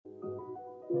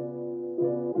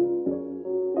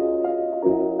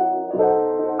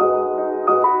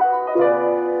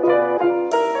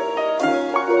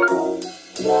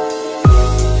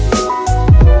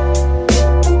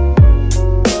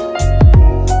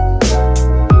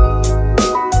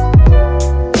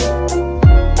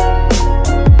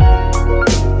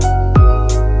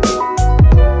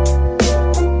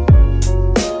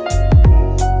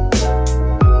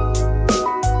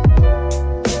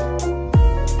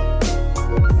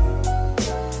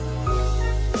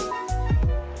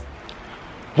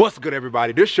What's good,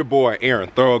 everybody? This is your boy Aaron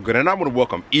Thorogood, and I'm going to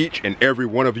welcome each and every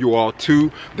one of you all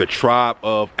to the Tribe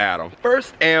of Adam.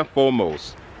 First and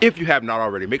foremost, if you have not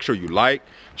already, make sure you like,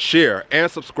 share,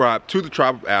 and subscribe to the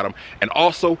Tribe of Adam, and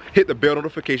also hit the bell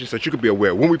notification so that you can be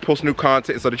aware when we post new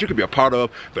content, so that you can be a part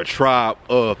of the Tribe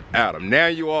of Adam. Now,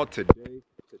 you all, today,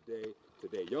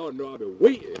 y'all know I've been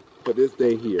waiting for this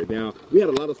day here. Now, we had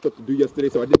a lot of stuff to do yesterday,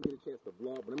 so I didn't get a chance to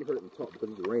vlog, but let me hurry and talk because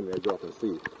it's raining, as y'all can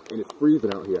see, and it's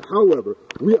freezing out here. However,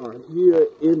 we are here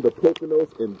in the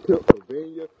Poconos in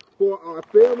Pennsylvania for our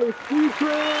family ski trip.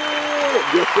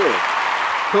 Yes, sir.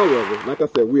 However, like I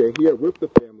said, we are here with the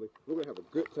family. We're going to have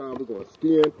a good time. We're going to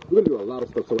skiing. We're going to do a lot of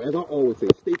stuff. So as I always say,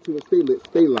 stay tuned, stay lit,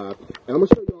 stay live. And I'm going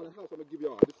to show y'all the house. I'm going to give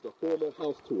y'all, this is a formal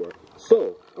house tour.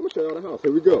 So I'm going to show y'all the house.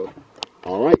 Here we go.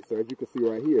 All right, so as you can see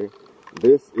right here,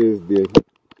 this is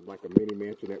like a mini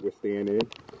mansion that we're staying in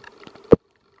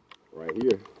right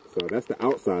here. So that's the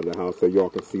outside of the house, so y'all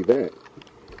can see that.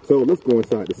 So let's go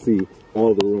inside to see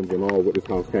all the rooms and all what this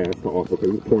house has to offer,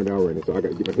 because it's pouring down raining, so I got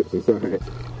to get my hips inside.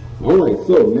 All right,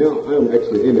 so now I'm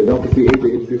actually in it. Y'all can see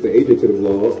AJ introducing AJ to the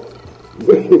vlog.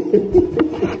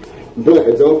 But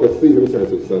as y'all can see, let me turn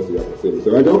to the sun so y'all can see me.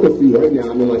 So as y'all can see right now,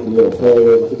 I'm in like a little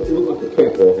hallway. It looks like a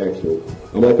catwalk actually.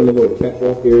 I'm like in a little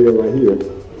catwalk area right here.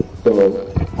 So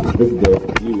this is the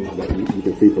view that you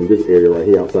can see from this area right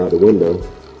here outside the window.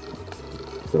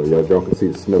 So y'all can see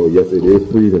the snow. Yes, it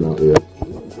is freezing out there.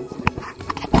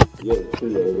 Yeah, it's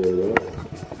tree over there, yeah.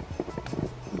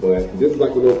 But this is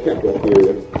like a little catwalk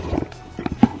area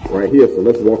right here. So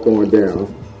let's walk on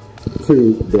down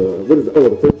to the,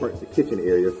 the first part is the kitchen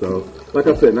area. So like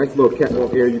I said, nice little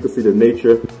catwalk area. You can see the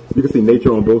nature. You can see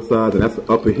nature on both sides, and that's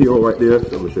up a hill right there.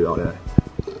 So I'm gonna show y'all that.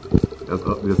 That's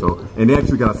up there. So, and they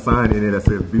actually got a sign in there that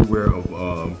says beware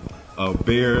of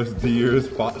bears, deers,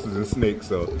 foxes, and snakes.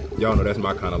 So y'all know that's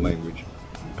my kind of language.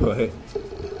 But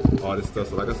all this stuff.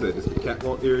 So like I said, this is the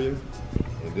catwalk area,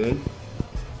 and then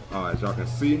as y'all can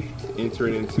see,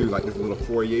 entering into like this little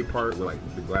foyer part with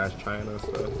like the glass china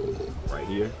stuff right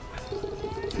here.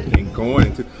 And going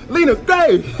into Lena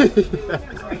Gray.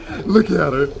 Look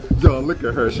at her. Y'all, look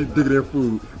at her. She's digging in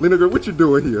food. Lena Gray, what you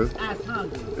doing here? I'm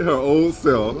hungry. Her old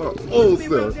self. Her old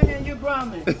self. You're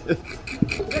grumbling. Let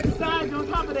the signs on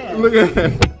top of that. Look at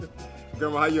her.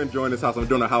 Grandma, how you enjoying this house? I'm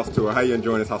doing a house tour. How you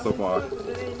enjoying this house so far?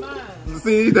 That ain't mine.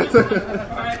 See? That's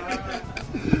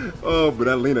oh, but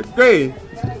that Lena Gray.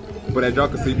 But as y'all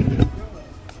can see,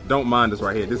 don't mind us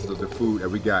right here. This is the food that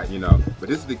we got, you know. But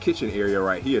this is the kitchen area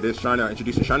right here. This is Chanel,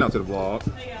 introducing Chanel to the vlog.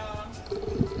 Hey,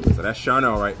 so that's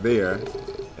Chanel right there.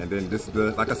 And then this is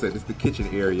the, like I said, this is the kitchen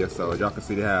area. So as y'all can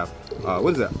see, they have,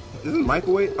 what is that? Is it a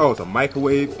microwave? Oh, it's a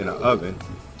microwave and an oven.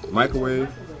 Microwave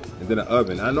and then an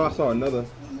oven. I know I saw another.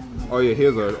 Oh yeah,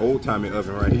 here's an old-timey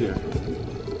oven right here.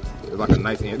 It's like a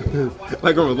nice end.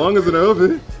 Like as long as an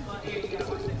oven.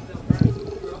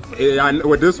 Yeah, I know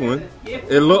with this one,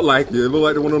 it looked like it. It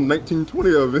looked like one of them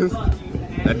 1920 ovens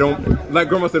that don't, like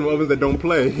Grandma said, ovens that don't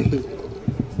play.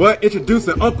 But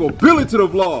introducing Uncle Billy to the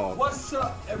vlog. What's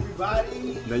up,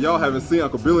 everybody? Now y'all haven't seen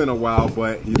Uncle Billy in a while,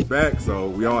 but he's back, so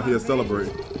we all here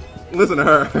celebrating. Listen to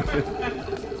her.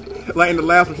 Like in the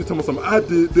last one, she told me something. I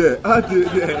did that. I did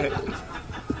that.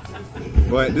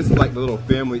 But this is like the little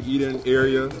family eating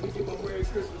area. Merry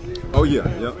Christmas, everybody. Oh yeah,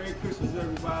 yep. Merry Christmas,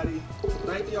 everybody.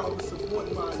 Thank y'all for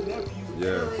supporting my nephew, Yes.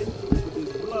 Aaron, with his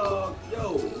vlog.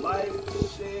 Yo, like,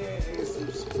 share, and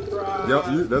subscribe.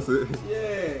 Yep, that's it. Yeah,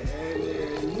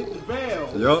 and hit the bell.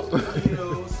 Yep. You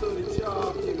know, so that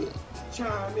y'all can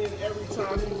chime in every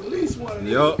time he release one of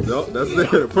these. Yep, that's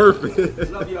it.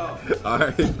 Perfect. Love y'all. All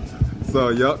right. So,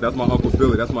 yep, that's my Uncle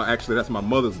Billy. That's my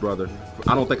mother's brother.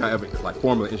 I don't think I ever like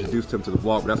formally introduced him to the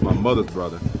vlog, but that's my mother's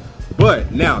brother.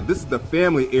 But now this is the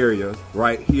family area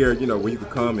right here, you know, where you can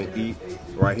come and eat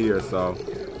right here. So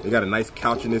they got a nice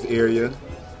couch in this area,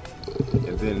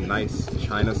 and then nice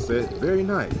china set. Very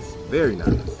nice, very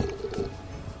nice.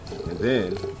 And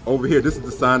then over here, this is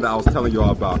the sign that I was telling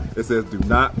y'all about. It says, "Do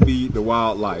not feed the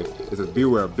wildlife." It says,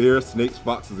 "Beware of bears, snakes,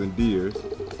 foxes, and deers."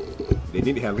 They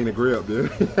need to have Lena Gray up there.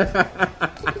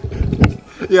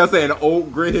 Yeah, I'm saying the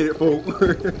old gray-headed folk.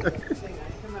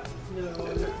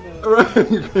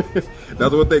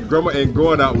 That's what they, Grandma ain't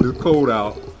going out when it's cold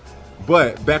out.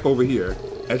 But back over here,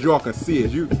 as you all can see,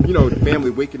 as you know, the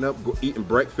family waking up, eating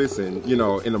breakfast, and you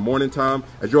know, in the morning time.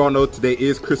 As you all know, today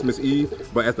is Christmas Eve.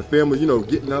 But as the family, you know,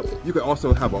 getting up, you can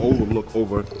also have an overlook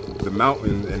over the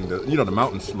mountain and the, you know, the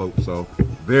mountain slope. So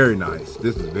very nice.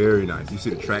 This is very nice. You see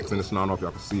the tracks in the snow. I don't know if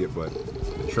y'all can see it, but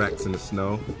the tracks in the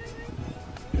snow.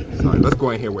 Sorry, let's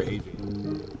go in here where AJ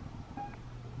is.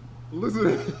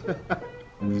 Listen.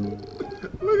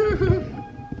 Look at him.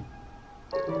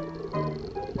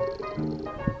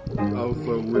 Oh,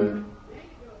 so weird.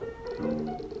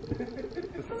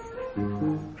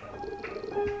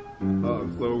 Oh,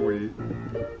 so weird.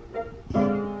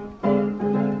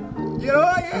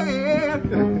 Oh, yeah.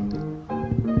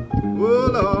 Oh,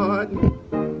 Lord.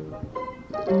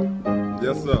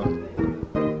 Yes, sir.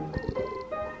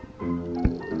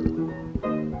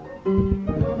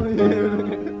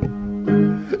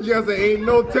 Yes, there ain't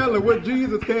no telling what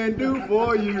Jesus can do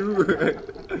for you.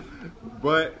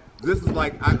 But this is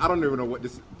like, I don't even know what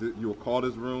this you would call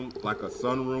this room, like a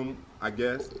sunroom, I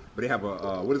guess. But they have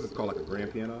a, what is this called, like a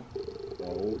grand piano?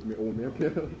 Or old man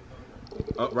piano?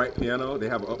 Upright piano. They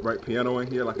have an upright piano in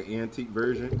here, like an antique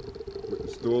version, with the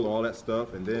stool, all that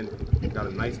stuff. And then you got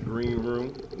a nice green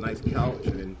room, nice couch,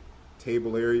 and then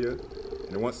table area. And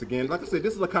then once again, like I said,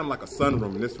 this is kind of like a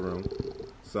sunroom in this room.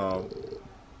 So,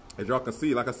 as y'all can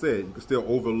see, like I said, you can still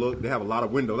overlook. They have a lot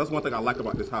of windows. That's one thing I like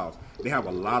about this house. They have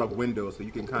a lot of windows, so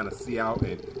you can kind of see out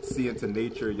and see into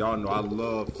nature. Y'all know I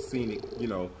love scenic, you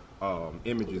know,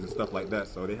 images and stuff like that.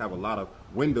 So they have a lot of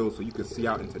windows, so you can see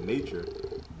out into nature.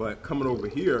 But coming over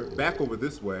here, back over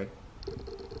this way,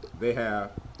 they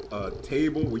have a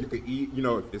table where you can eat. You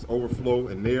know, if it's overflow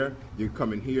in there, you can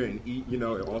come in here and eat. You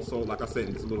know, and also, like I said,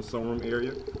 it's a little sunroom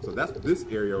area. So that's this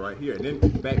area right here. And then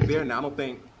back there, now I don't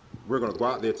think we're gonna go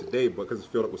out there today because it's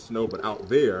filled up with snow, but out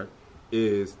there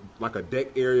is like a deck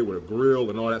area with a grill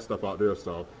and all that stuff out there.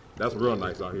 So that's real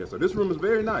nice out here. So this room is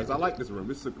very nice. I like this room.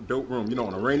 This is a dope room. You know,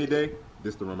 on a rainy day,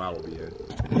 this is the room I will be in.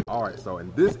 All right, so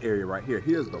in this area right here,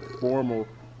 here's the formal,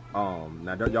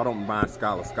 now y'all don't mind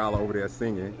Skylar over there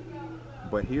singing,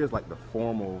 but here's like the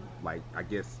formal, like, I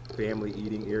guess, family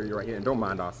eating area right here. And don't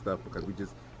mind our stuff because we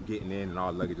just getting in and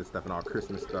our luggage and stuff and our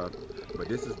Christmas stuff. But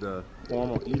this is the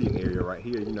formal eating area right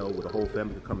here, you know, where the whole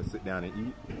family can come and sit down and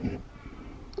eat.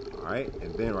 All right,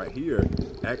 and then right here,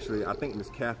 actually, I think Miss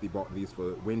Kathy bought these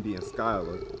for Wendy and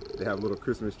Skylar. They have little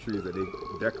Christmas trees that they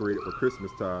decorated for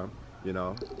Christmas time, you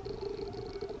know.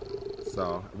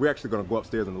 So we're actually gonna go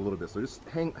upstairs in a little bit. So just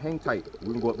hang tight.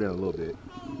 We can go up there in a little bit.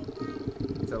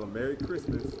 Tell them Merry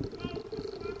Christmas.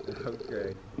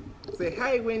 Okay. Say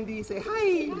hi, Wendy. Say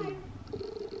hi.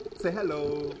 Say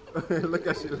hello. Look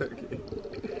how she looking.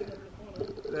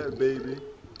 That baby.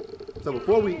 So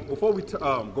before we go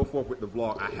forth with the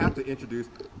vlog, I have to introduce,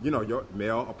 you know, your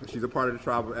Mel. She's a part of the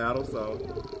Tribe of Adam. So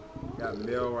got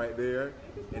Mel right there,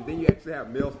 and then you actually have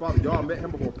Mel's father. Y'all met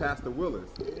him before, Pastor Willis.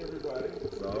 Hey, everybody.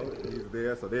 So he's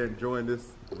there. So they're enjoying this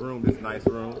room, this nice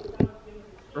room.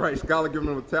 Right, Skylar giving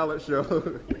them a talent show.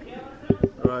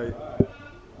 Right.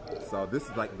 So this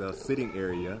is like the sitting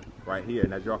area right here,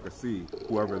 and as y'all can see,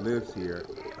 whoever lives here,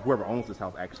 whoever owns this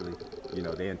house actually, you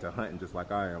know, they into hunting just like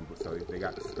I am. But so they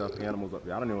got the stuffed animals up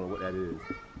there. I don't even know what that is.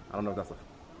 I don't know if that's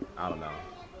I don't know.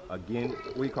 Again,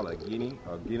 what do you call it? A guinea?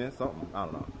 A guinea? Something? I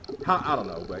don't know. I don't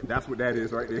know, but that's what that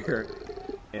is right there.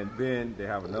 And then they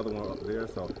have another one up there.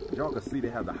 So y'all can see they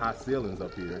have the high ceilings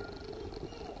up here.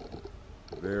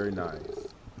 Very nice.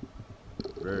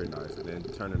 Very nice. And then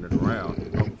turning it around,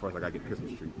 first I gotta get the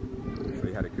Christmas tree. So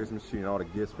they had a Christmas tree and all the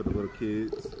gifts for the little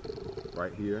kids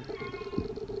right here.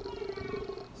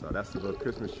 So that's the little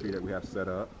Christmas tree that we have set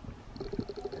up.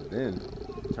 And then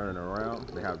turning around,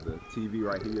 they have the TV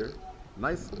right here.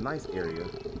 Nice area.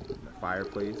 The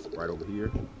fireplace right over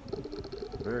here.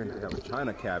 Very nice. They have a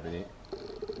china cabinet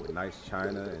with nice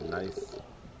china and nice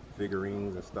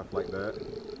figurines and stuff like that.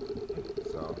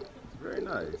 So very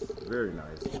nice, very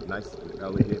nice. Nice and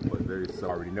elegant, but very so. I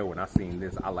already know when I seen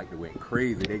this, I like it went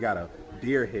crazy. They got a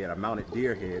deer head, a mounted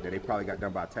deer head that they probably got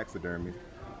done by a taxidermist.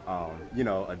 You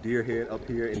know, a deer head up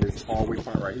here in this hallway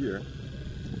part right here.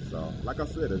 So, like I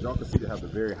said, as y'all can see, they have the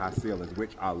very high ceilings,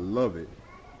 which I love it.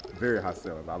 Very high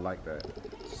ceilings, I like that.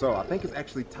 So I think it's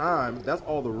actually time, that's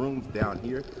all the rooms down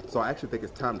here. So I actually think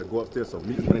it's time to go upstairs. So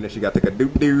Meek's playing that she got to take a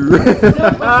doo-doo.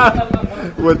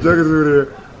 What jug is over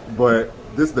there? But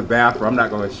this is the bathroom. I'm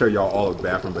not going to show y'all all of the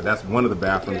bathroom, but that's one of the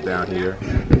bathrooms down here.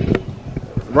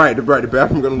 Right, the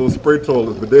bathroom got a little spray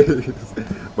toilets,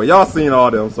 but y'all seen all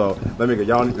them, so let me go.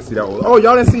 Y'all need to see that one. Oh,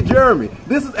 y'all didn't see Jeremy.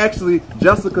 This is actually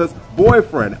Jessica's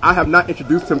boyfriend. I have not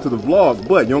introduced him to the vlog,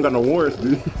 but you don't got no warrants,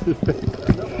 dude.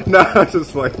 No, I'm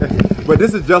just like, but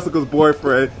this is Jessica's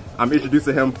boyfriend. I'm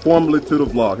introducing him formally to the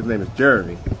vlog. His name is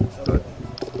Jeremy. So,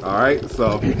 all right,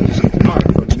 so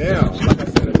now, like I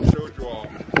said, I showed you all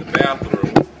the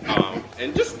bathroom,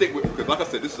 and just stick with me because like I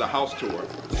said, this is a house tour.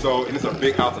 So, and it's a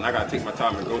big house, and I gotta take my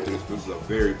time and go through this. This is a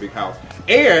very big house.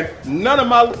 And none of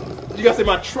my, you gotta say,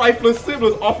 my trifling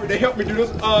siblings offered to help me do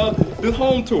this this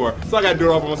home tour. So I gotta do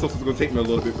it all by myself, so it's gonna take me a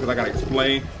little bit because I gotta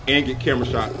explain and get camera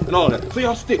shots and all that. So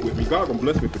y'all stick with me. God gonna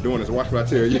bless me for doing this. Watch what I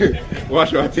tell you.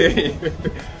 Watch what I tell you.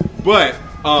 But,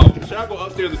 should I go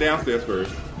upstairs or downstairs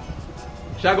first?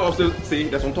 Should I go upstairs? See,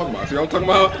 that's what I'm talking about. See what I'm talking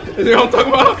about? See what I'm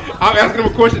talking about? I'm asking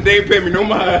them a question, they ain't paying me no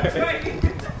mind.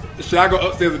 Should I go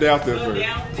upstairs or downstairs first?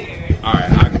 Downstairs.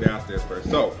 Alright, I'll go downstairs first.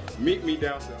 So, meet me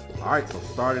downstairs. Alright, so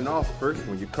starting off first,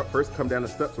 when you first come down the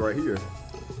steps right here,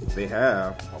 they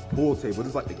have a pool table. This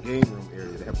is like the game room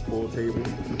area. They have a pool table,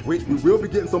 which we will be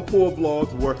getting some pool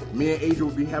vlogs where me and Adrian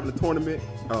will be having a tournament.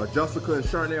 Jessica and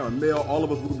Charnel and Mel, all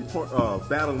of us will be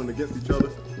battling against each other.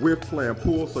 We're playing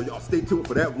pool, so y'all stay tuned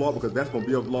for that vlog because that's going to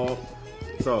be a vlog.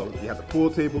 So you have the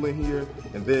pool table in here,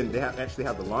 and then they actually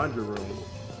have the laundry room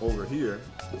over here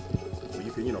where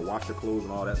you can, you know, wash your clothes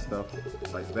and all that stuff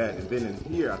like that. And then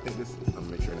in here, I think this, I'm going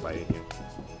to make sure anybody in here.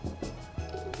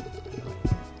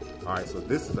 Alright, so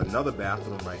this is another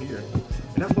bathroom right here.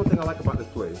 And that's one thing I like about this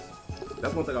place.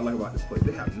 That's one thing I like about this place.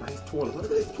 They have nice toilets. Look at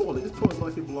this toilet. This toilet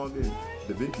like it belongs in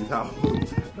Da Vinci's house.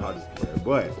 No, I'm just playing.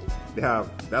 But they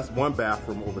have, that's one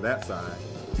bathroom over that side.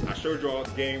 I showed y'all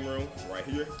the game room right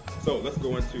here. So let's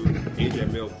go into AJ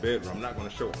and Mel's bedroom. I'm not going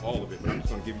to show all of it, but I'm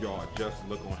just going to give y'all a just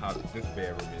look on how this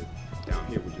bedroom is down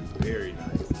here, which is very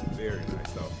nice. Very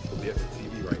nice. So there's a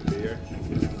TV right there.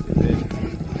 And then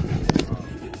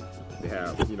they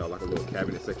have, you know, like a little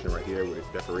cabinet section right here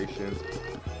with decorations,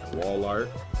 wall art,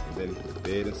 and then the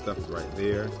bed and stuff is right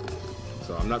there.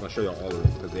 So I'm not going to show y'all all of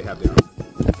it because they have their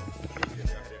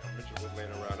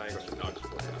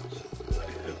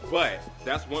but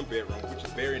that's one bedroom, which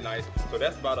is very nice. So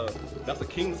that's that's a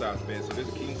king size bed. So there's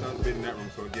a king size bed in that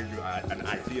room, so it gives you an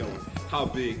idea on how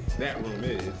big that room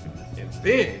is. And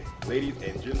then, ladies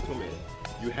and gentlemen,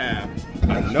 you have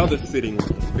another sitting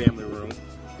room, family room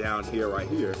down here, right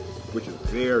here, which is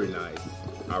very nice.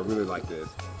 I really like this.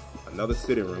 Another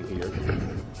sitting room here.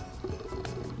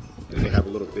 And they have a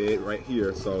little bed right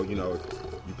here, so you know, if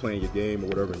you're playing your game or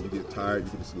whatever and you get tired, you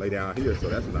can just lay down here, so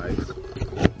that's nice.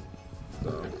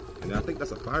 So, and I think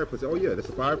that's a fireplace. Oh yeah, that's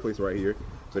a fireplace right here.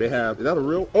 So they have, is that a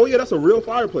real, oh yeah, that's a real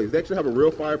fireplace. They actually have a real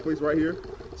fireplace right here.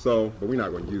 So, but we're not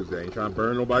going to use that. Ain't trying to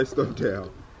burn nobody's stuff down.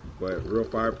 But real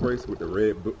fireplace with the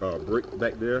red brick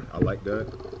back there. I like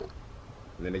that.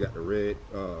 And then they got the red,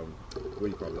 what do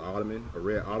you call it, the ottoman, a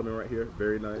red ottoman right here.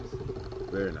 Very nice.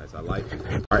 Very nice. I like it.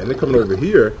 All right, and then coming over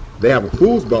here, they have a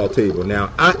foosball table.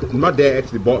 Now, my dad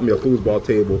actually bought me a foosball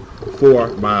table for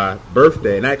my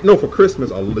birthday, and for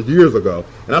Christmas years ago.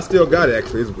 And I still got it,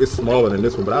 actually. It's smaller than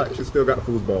this one, but I actually still got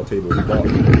the foosball table he bought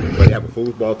me. But they have a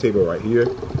foosball table right here.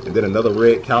 And then another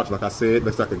red couch, like I said,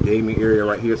 looks like a gaming area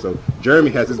right here. So Jeremy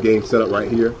has his game set up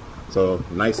right here. So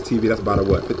nice TV. That's about a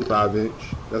what, 55 inch?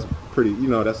 That's pretty, you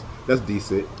know, that's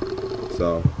decent.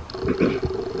 So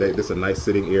this is a nice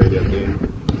sitting area again.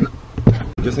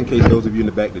 Just in case those of you in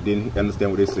the back that didn't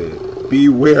understand what they said,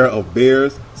 beware of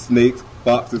bears, snakes,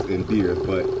 foxes, and deer.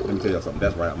 But let me tell y'all something.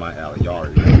 That's right up my alley. Y'all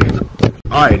already know.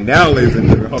 All right, now, ladies and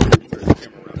gentlemen.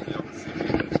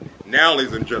 Now,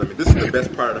 ladies and gentlemen, this is the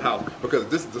best part of the house because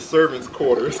this is the servants'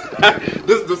 quarters.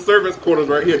 This is the servants' quarters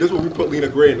right here. This is where we put Lena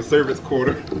Gray in the servants'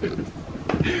 quarter.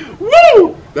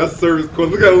 Woo! That's the servants'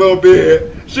 quarters. Look at that little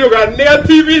bed. She don't got no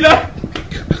TV now.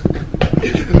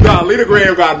 Nah, Lena Gray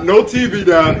ain't got no TV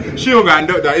down. She don't got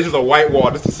no. It's just a white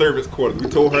wall. This is the servants' quarters. We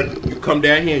told her you come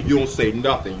down here and you don't say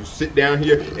nothing. You sit down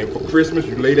here and for Christmas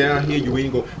you lay down here. You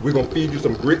ain't we're gonna feed you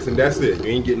some grits and that's it. You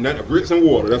ain't getting nothing. Grits and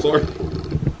water. That's all.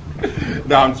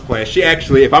 No, I'm just playing. She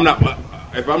actually, if I'm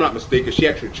not mistaken, she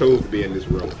actually chose to be in this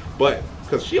room. But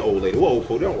because she old lady, well, old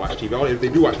folk, they don't watch TV. If they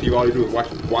do watch TV, all they do is watch.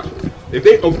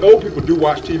 If old people do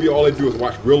watch TV, all they do is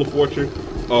watch Wheel of Fortune,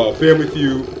 Family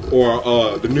Feud,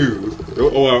 or the news,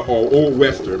 or Old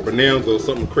Western, Bonanza, or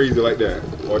something crazy like that.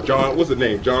 Or John, what's his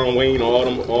name? John Wayne, all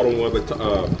them ones. Like,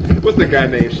 what's the guy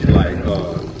name she like?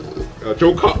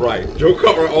 Joe Cutright. Joe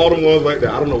Cutright, all them ones like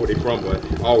that. I don't know where they from,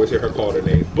 but I always hear her call their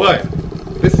names. But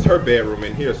this is her bedroom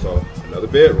in here, so another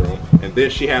bedroom, and then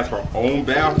she has her own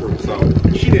bathroom. So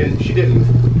she didn't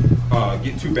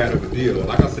get too bad of a deal.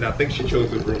 Like I said, I think she chose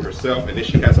this room herself, and then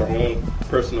she has her own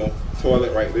personal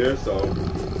toilet right there. So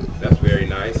that's very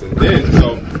nice. And then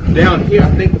so down here,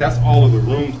 I think that's all of the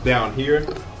rooms down here.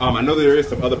 I know there is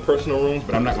some other personal rooms,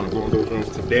 but I'm not going to go in those rooms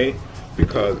today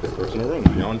because they're personal rooms.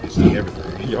 Y'all need to see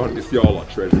everything. Y'all need to see all our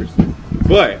treasures.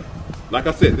 But like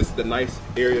I said, this is the nice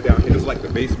area down here. This is like the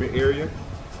basement area.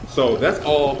 So that's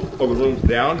all of the rooms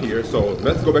down here. So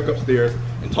let's go back upstairs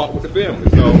and talk with the family.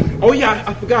 So, oh yeah,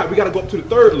 I forgot. We got to go up to the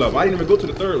 3rd level. I didn't even go to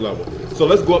the 3rd level. So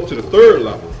let's go up to the 3rd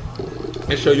level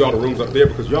and show you all the rooms up there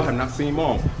because y'all have not seen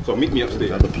Mom. So meet me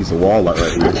upstairs. Another piece of wall art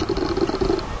right here.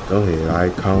 Go ahead, I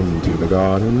come to the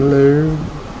garden alone.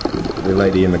 They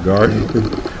like they in the garden.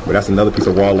 But that's another piece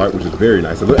of wall art which is very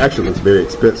nice. It actually looks very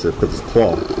expensive because it's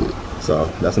cloth. So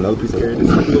that's another piece of area. This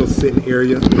is a little sitting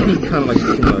area. Kind of like,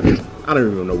 I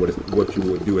don't even know what you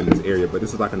would do in this area, but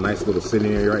this is like a nice little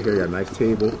sitting area right here. You got a nice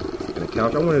table and a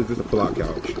couch. I wonder if this is a pull-out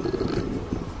couch.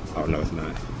 Oh no, it's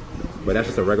not. But that's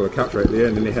just a regular couch right there,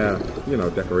 and then they have, you know,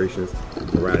 decorations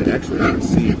around it. Actually, you can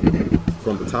see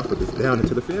from the top of this down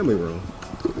into the family room.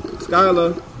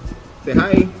 Skylar, say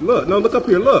hi. Look, no, look up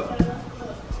here. Look,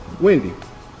 Wendy,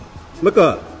 look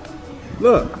up.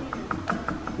 Look,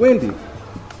 Wendy,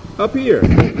 up here.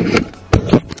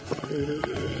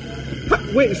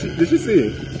 Wait, did you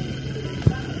see?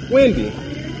 Wendy,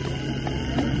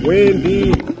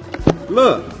 Wendy,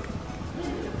 look.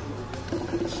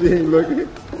 She ain't looking.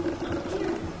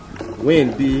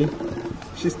 Wendy,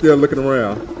 she's still looking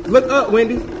around. Look up,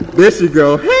 Wendy. There she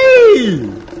go. Hey!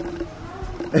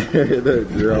 That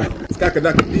girl.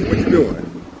 Skakadaka D, what you doing?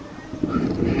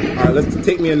 All right, let's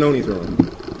take me in Noni's room.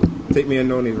 Take me in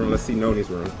Noni's room. Let's see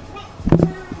Noni's room.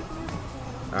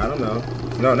 I don't know.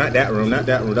 No, not that room. Not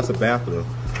that room. That's a bathroom.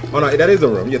 Oh no, that is a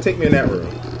room. Yeah, take me in that room.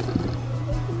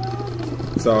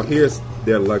 So here's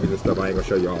their luggage and stuff. I ain't gonna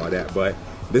show you all of that, but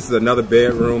this is another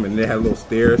bedroom, and they have little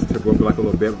stairs to go up like a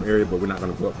little bedroom area, but we're not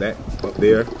gonna go up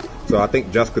there. So I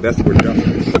think Jessica, that's where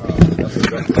Jessica is. And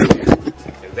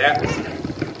that was,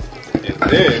 and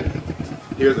then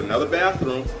here's another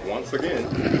bathroom once again.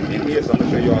 And here, so I'm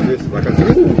gonna show you all this. Like I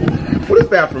said, ooh, oh, this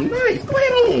bathroom nice. Go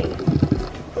ahead on.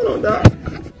 Hold on, Doc.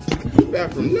 This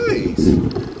bathroom nice.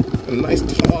 A nice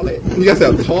toilet. You guys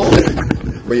have a toilet?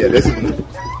 But yeah, this is.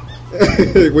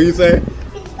 What you say?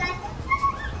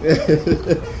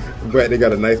 But they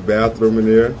got a nice bathroom in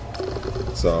there.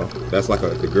 So that's like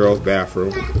the girls'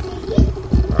 bathroom.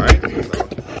 Alright.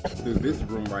 So this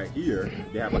room right here,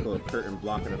 they have like a little curtain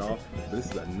blocking it off.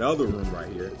 This is another room right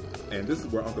here. And this is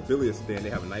where Uncle Billy is staying. They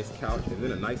have a nice couch and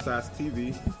then a nice size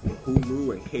TV with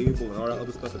Hulu and cable and all that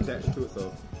other stuff attached to it.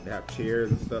 So they have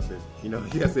chairs and stuff. And, you know,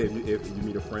 you gotta say if you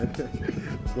meet a friend.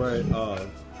 But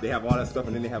they have all that stuff,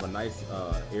 and then they have a nice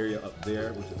area up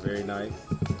there, which is very nice.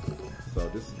 So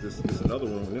this is another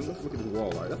room, and then let's look at this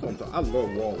wall art. That's what I'm talking. I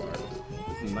love wall art.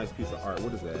 This is a nice piece of art.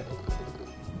 What is that?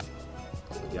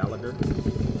 Gallagher.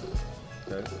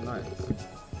 Okay, it's nice.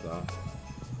 So,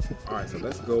 all right. So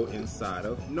let's go inside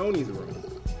of Noni's room.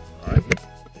 All right.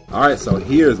 All right. So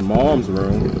here's Mom's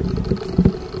room,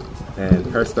 and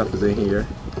her stuff is in here,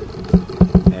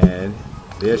 and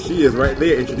there she is right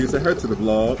there, introducing her to the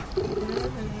vlog.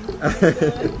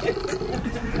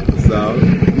 So.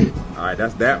 All right,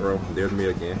 that's that room. There's me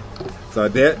again. So I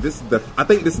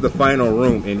think this is the final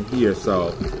room in here.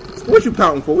 So what you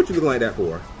pouting for? What you looking like that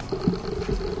for?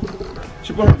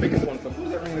 She brought her making one. So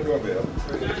who's that ringing the doorbell?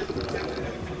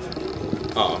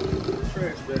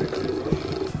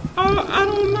 I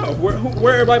don't know.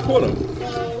 Where everybody put them?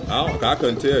 I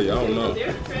couldn't tell you. I don't know.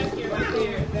 There's a trash can right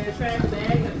there. There's a trash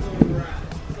bag that's on the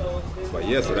garage. But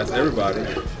yeah, so that's everybody.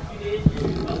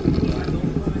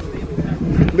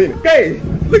 Lena, hey!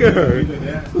 Look at her.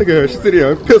 Look at her. She's sitting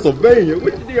here in Pennsylvania.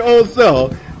 What you do your own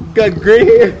self? Got gray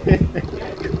hair.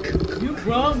 You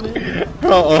grown, man.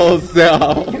 Her own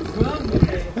self. You grown,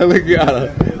 man. Look at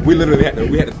her. We literally had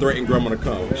to threaten Grandma to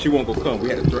come. She won't go come. We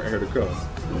had to threaten her to come.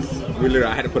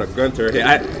 I had to put a gun to her head.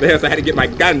 I had to get my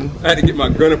gun. I had to get my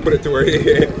gun and put it to her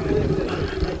head.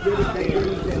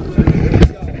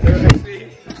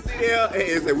 See there?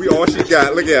 Hey, we all she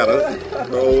got. Look at her.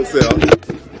 Her own self.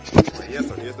 Yes,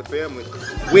 so here's the family.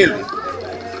 Wendy. I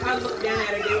looked down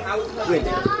at her. I was Wendy.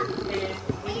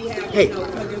 Hey.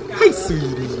 Hi,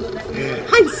 sweetie.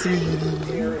 Hi,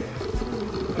 sweetie.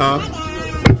 Huh?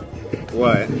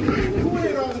 What?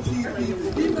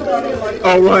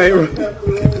 Oh, right.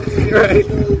 Right.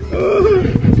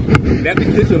 That's the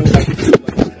kitchen.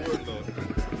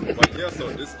 But yeah, so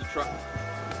this is the truck.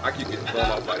 I keep getting thrown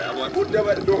off by that. I'm like, who the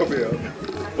devil at the doorbell?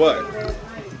 But,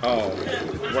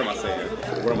 what am I saying?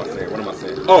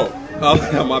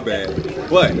 Oh, my bad.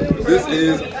 But this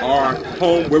is our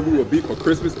home where we will be for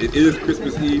Christmas. It is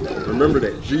Christmas Eve. Remember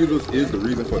that Jesus is the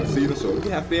reason for the season. So if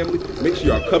you have family, make sure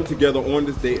y'all come together on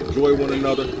this day, enjoy one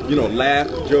another, you know, laugh,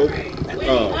 joke,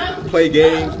 play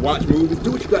games, watch movies,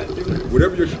 do what you got to do.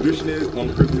 Whatever your tradition is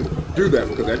on Christmas, do that,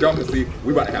 because as y'all can see,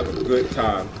 we're about to have a good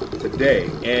time today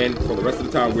and for the rest of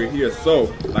the time we're here. So,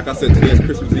 like I said, today is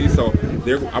Christmas Eve, so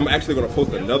I'm actually gonna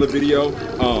post another video.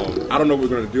 I don't know what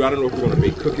we're gonna do. I don't know if we're gonna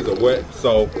make cookies or what.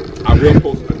 So I will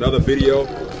post another video.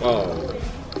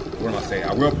 What am I saying?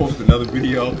 I will post another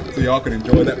video so y'all can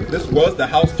enjoy that. But this was the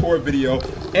house tour video.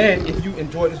 And if you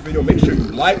enjoyed this video, make sure you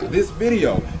like this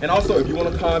video. And also, if you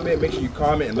want to comment, make sure you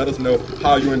comment and let us know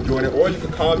how you're enjoying it. Or you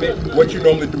can comment what you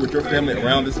normally do with your family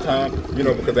around this time. You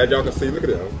know, because as y'all can see, look at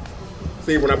them.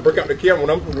 See, when I break out the camera,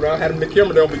 when I had them in the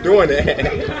camera, they'll be doing that.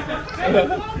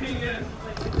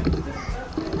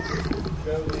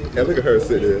 Yeah, look at her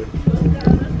sit there.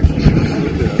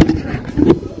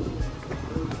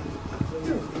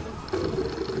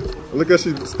 Look how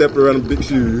she stepped around in big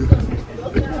shoes.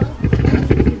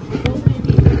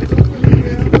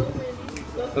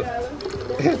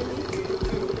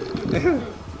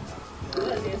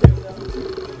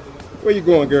 Where you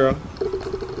going, girl?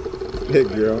 Hey,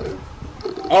 girl.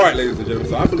 All right, ladies and gentlemen,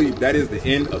 so I believe that is the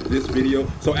end of this video.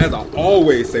 So as I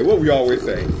always say, what we always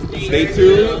say, stay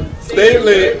tuned, stay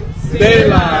lit, stay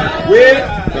live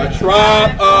with the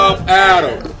Tribe of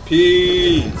Adam.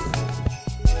 Peace.